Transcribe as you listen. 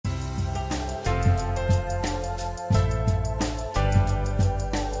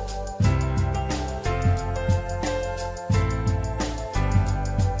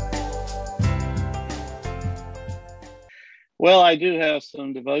Well, I do have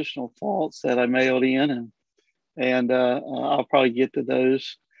some devotional thoughts that I mailed in, and I'll probably get to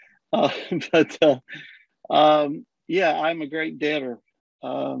those. Uh, but yeah, I'm a great debtor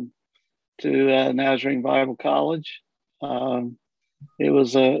um, to Nazarene Bible College. Um, it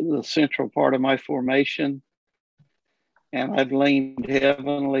was the central part of my formation, and I've leaned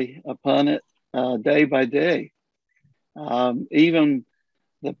heavily upon it day by day. Even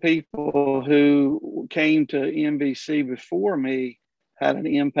the people who came to NBC before me had an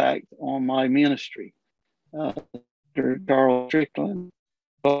impact on my ministry. Uh, Charles Strickland,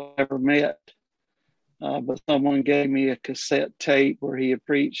 I never met, but someone gave me a cassette tape where he had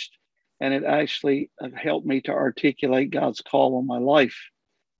preached, and it actually helped me to articulate God's call on my life.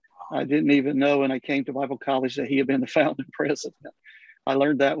 I didn't even know when I came to Bible college that he had been the founding president. I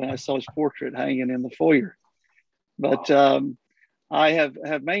learned that when I saw his portrait hanging in the foyer. But I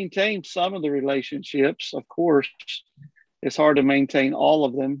have maintained some of the relationships. Of course, it's hard to maintain all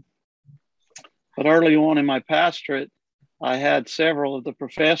of them. But early on in my pastorate, I had several of the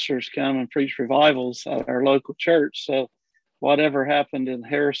professors come and preach revivals at our local church. So whatever happened in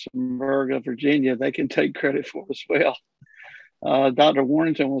Harrisonburg, Virginia, they can take credit for as well. Dr.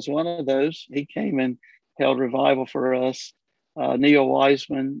 Warrington was one of those. He came and held revival for us. Neil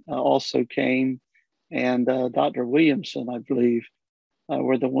Wiseman also came, and Dr. Williamson, I believe,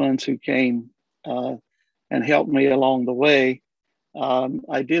 were the ones who came and helped me along the way.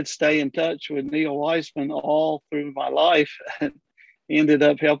 I did stay in touch with Neil Wiseman all through my life and ended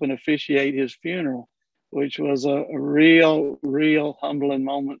up helping officiate his funeral, which was a real humbling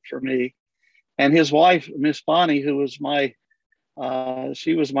moment for me. And his wife, Miss Bonnie, who was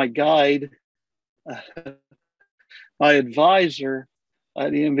she was my guide, my advisor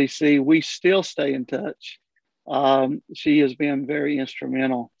at the NBC. We still stay in touch. She has been very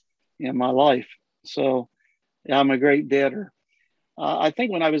instrumental in my life. So yeah, I'm a great debtor. I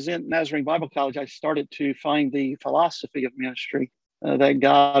think when I was in Nazarene Bible College, I started to find the philosophy of ministry that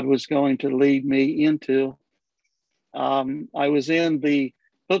God was going to lead me into. I was in the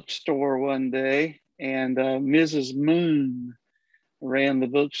bookstore one day, and Mrs. Moon ran the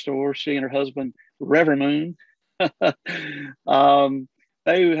bookstore. She and her husband, Reverend Moon,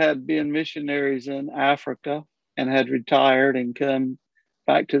 they had been missionaries in Africa and had retired and come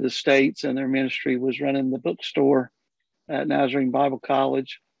back to the States, and their ministry was running the bookstore at Nazarene Bible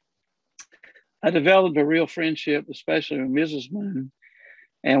College. I developed a real friendship, especially with Mrs. Moon.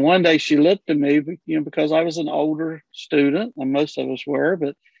 And one day she looked at me, because I was an older student, and most of us were,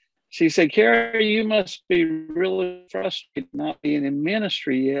 but she said, "Kerry, you must be really frustrated not being in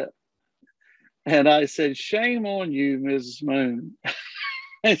ministry yet." And I said, "Shame on you, Mrs. Moon."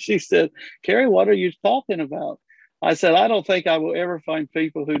 And she said, "Kerry, what are you talking about?" I said, "I don't think I will ever find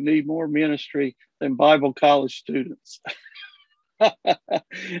people who need more ministry than Bible college students."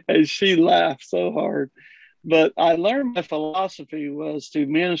 And she laughed so hard. But I learned my philosophy was to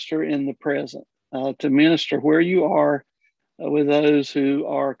minister in the present, to minister where you are with those who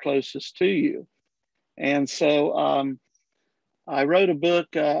are closest to you. And so I wrote a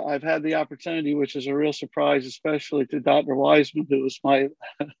book. I've had the opportunity, which is a real surprise, especially to Dr. Wiseman, who was my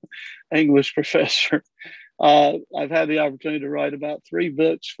English professor. I've had the opportunity to write about 3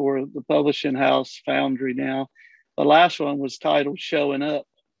 books for the publishing house Foundry now. The last one was titled Showing Up,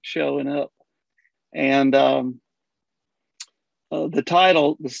 Showing Up. And the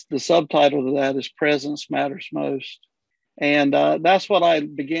subtitle of that is Presence Matters Most. And that's what I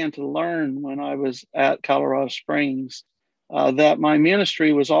began to learn when I was at Colorado Springs, that my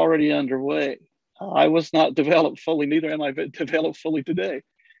ministry was already underway. I was not developed fully, neither am I developed fully today.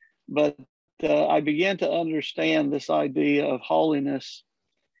 But I began to understand this idea of holiness.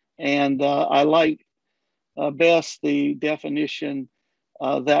 And I like best the definition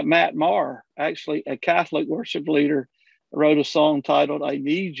that Matt Maher, actually a Catholic worship leader, wrote a song titled "I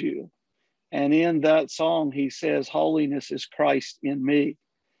Need You." And in that song, he says, "Holiness is Christ in me."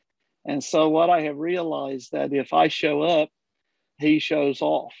 And so what I have realized that if I show up, he shows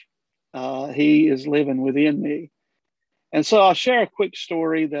off. He is living within me. And so I'll share a quick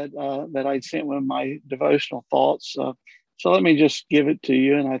story that I sent with my devotional thoughts. So let me just give it to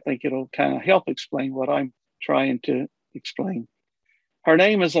you, and I think it'll kind of help explain what I'm trying to explain. Her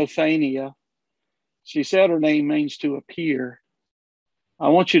name is Ophania. She said her name means to appear. I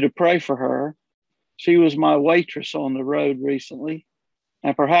want you to pray for her. She was my waitress on the road recently,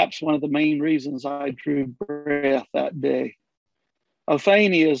 and perhaps one of the main reasons I drew breath that day.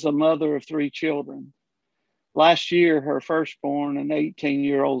 Ophania is the mother of 3 children. Last year, her firstborn, an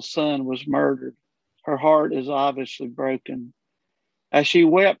 18-year-old son, was murdered. Her heart is obviously broken. As she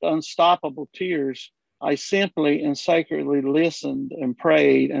wept unstoppable tears, I simply and sacredly listened and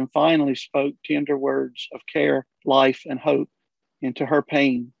prayed and finally spoke tender words of care, life, and hope into her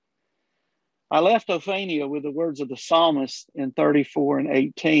pain. I left Ophania with the words of the psalmist in 34 and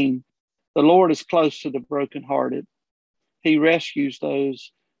 18. The Lord is close to the brokenhearted. He rescues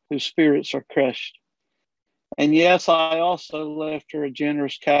those whose spirits are crushed. And yes, I also left her a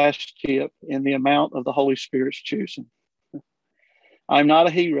generous cash tip in the amount of the Holy Spirit's choosing. I'm not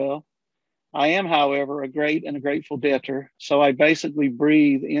a hero. I am, however, a great and a grateful debtor. So I basically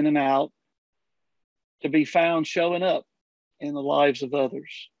breathe in and out to be found showing up in the lives of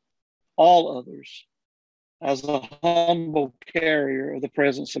others, all others, as a humble carrier of the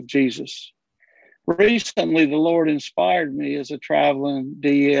presence of Jesus. Recently, the Lord inspired me as a traveling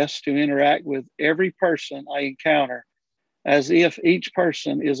DS to interact with every person I encounter as if each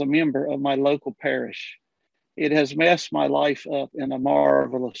person is a member of my local parish. It has messed my life up in a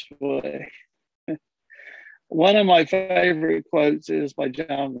marvelous way. One of my favorite quotes is by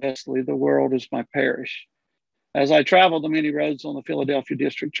John Wesley, "The world is my parish." As I travel the many roads on the Philadelphia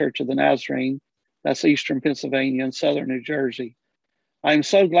District Church of the Nazarene, that's Eastern Pennsylvania and Southern New Jersey, I'm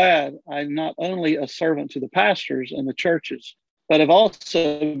so glad I'm not only a servant to the pastors and the churches, but have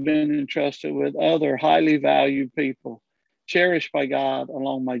also been entrusted with other highly valued people, cherished by God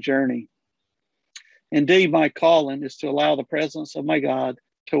along my journey. Indeed, my calling is to allow the presence of my God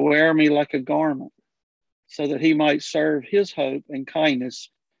to wear me like a garment so that he might serve his hope and kindness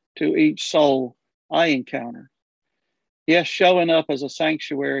to each soul I encounter. Yes, showing up as a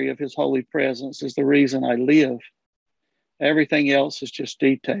sanctuary of his holy presence is the reason I live. Everything else is just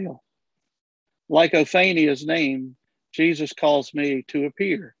detail. Like Ophania's name, Jesus calls me to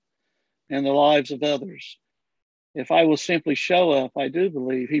appear in the lives of others. If I will simply show up, I do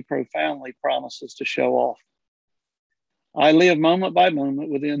believe he profoundly promises to show off. I live moment by moment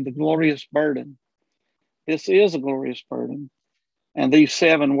within the glorious burden. This is a glorious burden. And these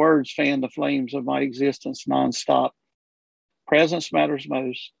 7 words fan the flames of my existence nonstop. Presence matters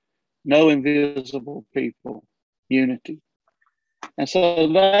most. No invisible people. Unity. And so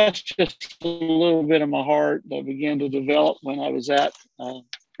that's just a little bit of my heart that began to develop when I was at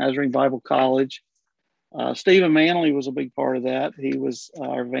Nazarene Bible College. Stephen Manley was a big part of that. He was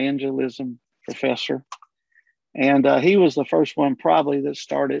our evangelism professor. And he was the first one probably that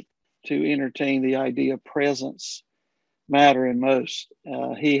started to entertain the idea of presence mattering most.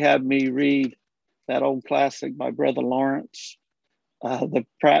 He had me read that old classic by Brother Lawrence, The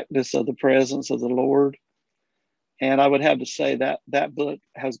Practice of the Presence of the Lord. And I would have to say that that book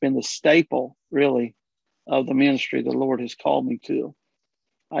has been the staple, really, of the ministry the Lord has called me to.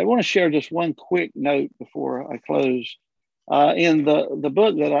 I want to share just one quick note before I close. In the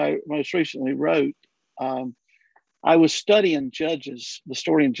book that I most recently wrote, I was studying Judges, the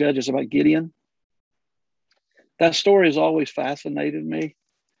story in Judges about Gideon. That story has always fascinated me,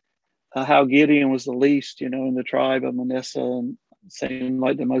 how Gideon was the least, in the tribe of Manasseh and seemed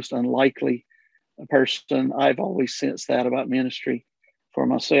like the most unlikely person. I've always sensed that about ministry for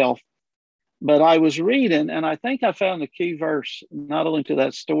myself. But I was reading, and I think I found the key verse, not only to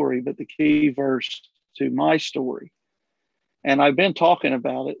that story, but the key verse to my story. And I've been talking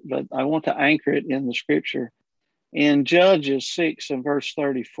about it, but I want to anchor it in the scripture. In Judges 6 and verse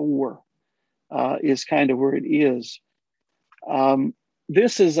 34 is kind of where it is.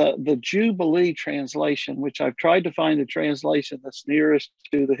 This is the Jubilee translation, which I've tried to find a translation that's nearest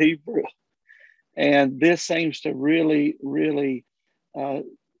to the Hebrew. And this seems to really, really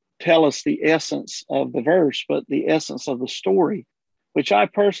tell us the essence of the verse, but the essence of the story, which I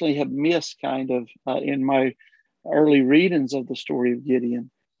personally have missed kind of in my early readings of the story of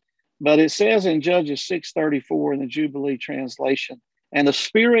Gideon. But it says in Judges 6:34 in the Jubilee translation, "And the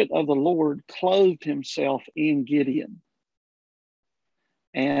Spirit of the Lord clothed himself in Gideon."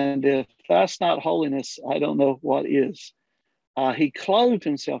 And if that's not holiness, I don't know what is. He clothed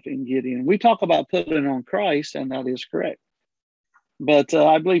himself in Gideon. We talk about putting on Christ, and that is correct. But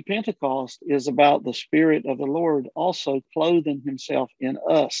I believe Pentecost is about the Spirit of the Lord also clothing himself in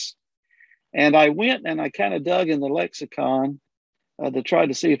us. And I went and I kind of dug in the lexicon to try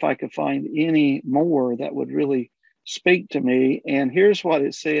to see if I could find any more that would really speak to me. And here's what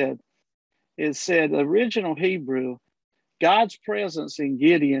it said. It said, original Hebrew, God's presence in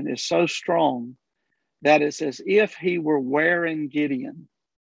Gideon is so strong that it's as if he were wearing Gideon.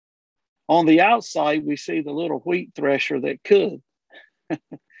 On the outside, we see the little wheat thresher that could,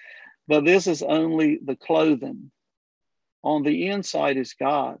 but this is only the clothing. On the inside is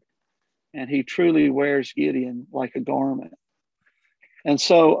God, and he truly wears Gideon like a garment. And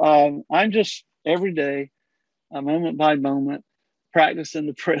so I'm just every day, moment by moment, practicing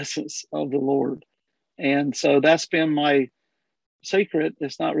the presence of the Lord. And so that's been my secret.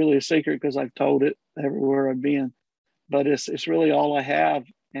 It's not really a secret because I've told it everywhere I've been, but it's really all I have,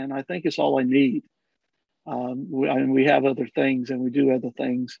 and I think it's all I need. We have other things and we do other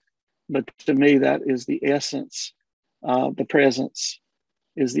things, but to me, that is the essence. The presence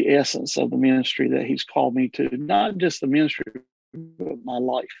is the essence of the ministry that He's called me to, not just the ministry, but my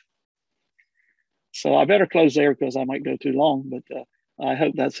life. So I better close there because I might go too long, but I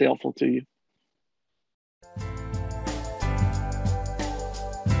hope that's helpful to you.